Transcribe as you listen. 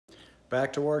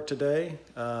back to work today.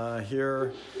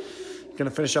 Here,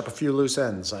 gonna finish up a few loose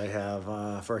ends I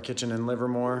have for a kitchen in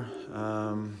Livermore.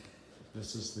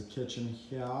 This is the kitchen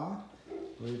here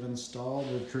we've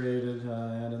installed, we've created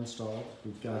and installed.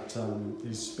 We've got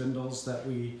these spindles that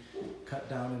we cut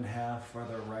down in half for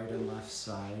the right and left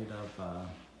side of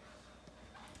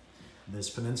this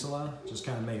peninsula. Just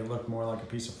kind of make it look more like a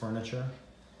piece of furniture.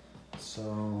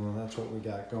 So that's what we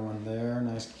got going there.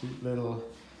 Nice cute little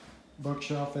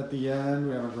bookshelf at the end.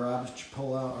 We have a garbage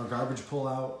pull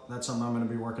out. That's something I'm going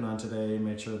to be working on today.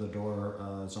 Make sure the door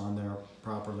is on there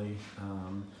properly.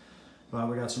 But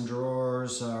we got some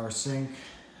drawers, our sink,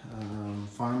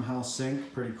 farmhouse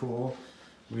sink, pretty cool.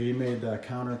 We made the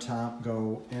countertop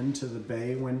go into the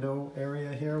bay window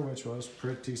area here, which was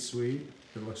pretty sweet.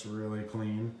 It looks really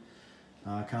clean.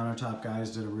 Countertop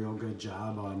guys did a real good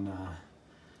job on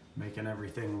making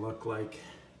everything look like,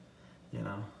 you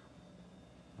know,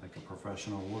 like a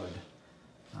professional would.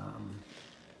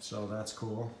 So that's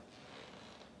cool.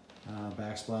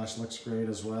 Backsplash looks great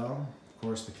as well. Of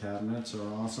course, the cabinets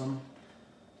are awesome.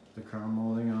 The crown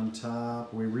molding on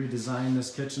top. We redesigned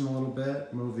this kitchen a little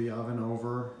bit, moved the oven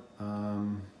over. I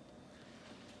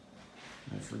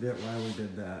forget why we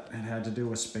did that. It had to do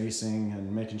with spacing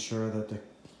and making sure that the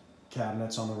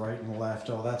cabinets on the right and the left,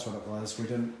 oh, that's what it was. We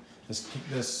didn't, this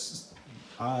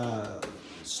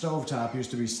stovetop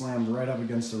used to be slammed right up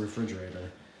against the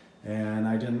refrigerator. And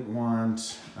I didn't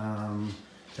want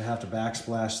to have to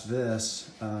backsplash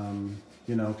this,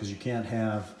 you know, because you can't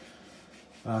have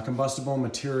combustible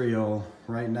material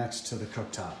right next to the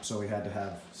cooktop. So we had to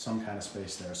have some kind of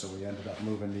space there. So we ended up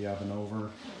moving the oven over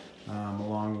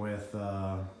along with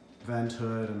vent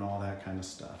hood and all that kind of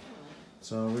stuff.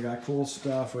 So we got cool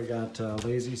stuff. We got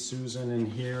Lazy Susan in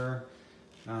here.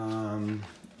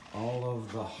 All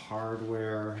of the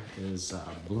hardware is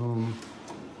Bloom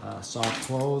soft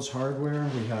close hardware.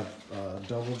 We have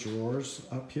double drawers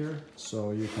up here,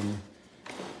 so you can,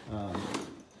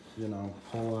 you know,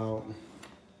 pull out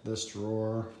this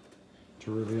drawer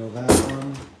to reveal that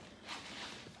one.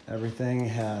 Everything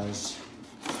has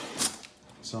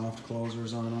soft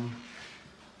closers on them.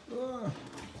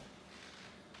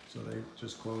 So they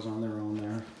just close on their own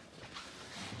there.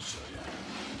 I'll show you.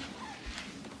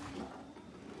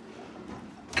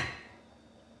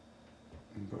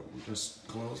 But just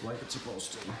close like it's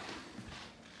supposed to.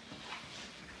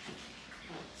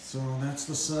 So that's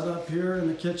the setup here in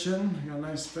the kitchen. We got a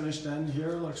nice finished end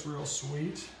here. Looks real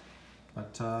sweet.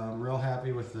 But real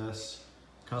happy with this.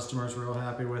 Customer's real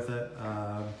happy with it.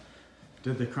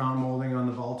 Did the crown molding on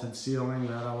the vaulted ceiling.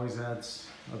 That always adds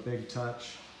a big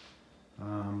touch.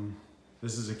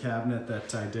 This is a cabinet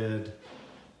that I did,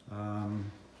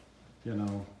 you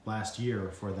know, last year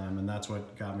for them, and that's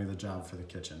what got me the job for the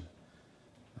kitchen.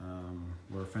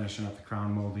 We're finishing up the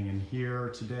crown molding in here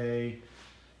today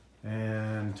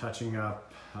and touching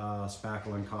up,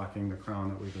 spackle and caulking the crown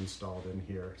that we've installed in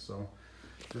here. So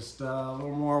just a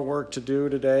little more work to do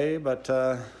today, but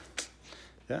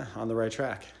yeah, on the right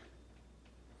track.